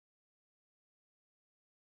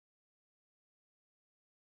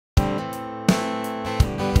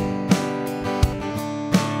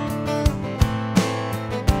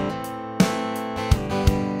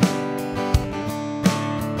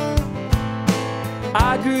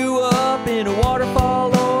grew up in a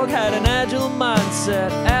waterfall org, had an agile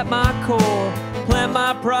mindset at my core. Planned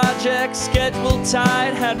my project, schedule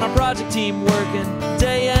tight, had my project team working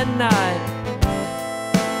day and night.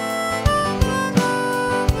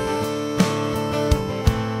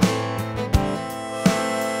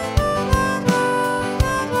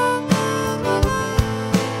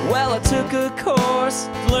 Well, I took a course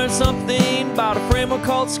to learn something about a framework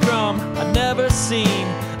called Scrum I'd never seen.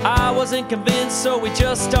 I wasn't convinced, so we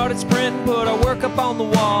just started sprinting, put our work up on the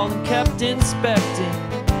wall and kept inspecting.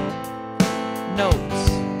 Notes,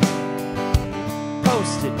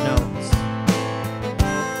 post-it notes.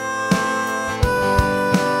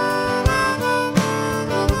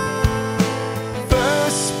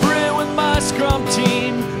 First sprint with my Scrum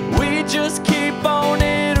team, we just keep on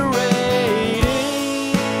iterating.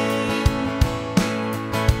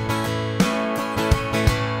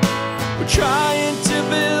 We're trying to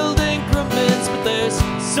build increments, but there's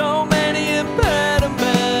so many impediments.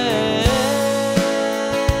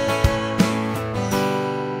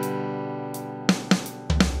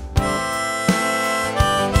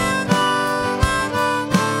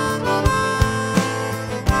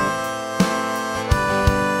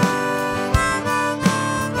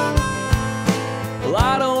 Well,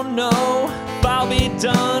 I don't know if I'll be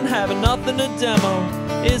done. Having nothing to demo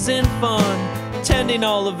isn't fun. Attending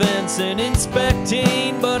all events and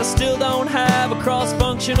inspecting, but I still don't have a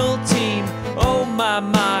cross-functional team. Oh my,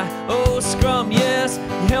 oh Scrum, yes,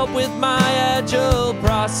 you help with my agile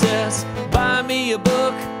process. Buy me a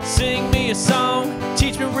book, sing me a song,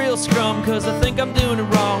 teach me real Scrum, cause I think I'm doing it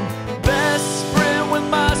wrong. Best sprint with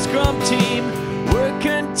my Scrum team, we're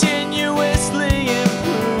continuously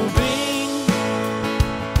improving.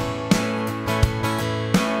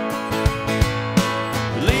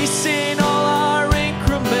 Releasing all our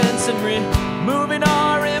increments and removing all